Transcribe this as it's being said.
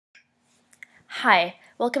Hi,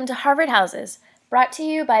 welcome to Harvard Houses, brought to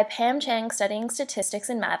you by Pam Chang studying statistics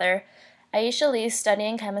and mather, Aisha Lee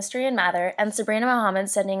studying chemistry and mather, and Sabrina Mohamed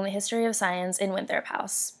studying the history of science in Winthrop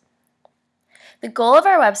House. The goal of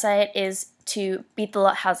our website is to beat the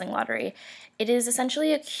housing lottery. It is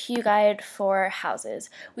essentially a Q guide for houses.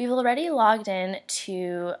 We've already logged in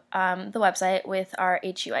to the website with our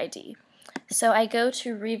HUID. So I go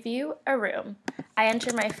to review a room. I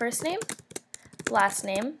enter my first name, last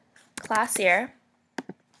name, class year,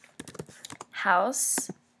 house,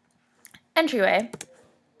 entryway,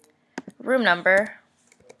 room number.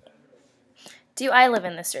 Do I live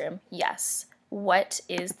in this room? Yes. What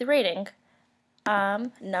is the rating?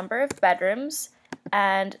 Number of bedrooms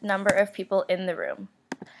and number of people in the room.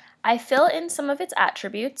 I fill in some of its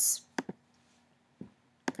attributes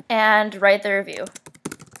and write the review.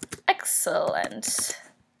 Excellent.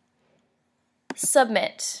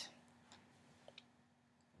 Submit.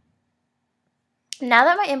 Now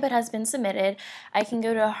that my input has been submitted, I can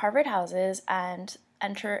go to Harvard Houses and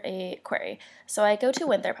enter a query. So I go to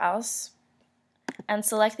Winthrop House and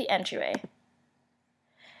select the entryway.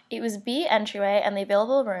 It was B entryway and the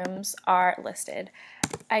available rooms are listed.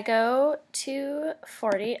 I go to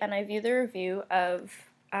 40 and I view the review of,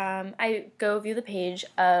 view the page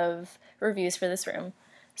of reviews for this room.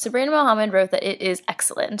 Sabrina Mohamed wrote that it is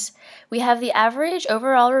excellent. We have the average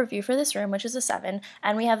overall review for this room, which is a 7,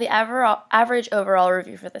 and we have the average overall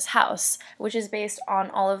review for this house, which is based on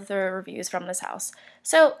all of the reviews from this house.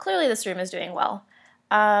 So clearly this room is doing well.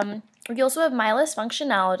 We also have My List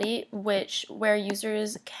functionality, where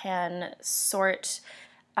users can sort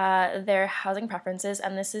their housing preferences,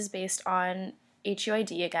 and this is based on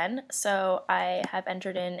HUID again. So I have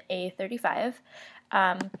entered in A35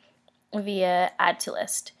 via Add to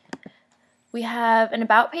List. We have an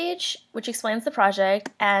About page, which explains the project,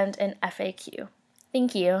 and an FAQ.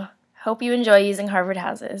 Thank you. Hope you enjoy using Harvard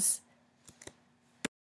Houses.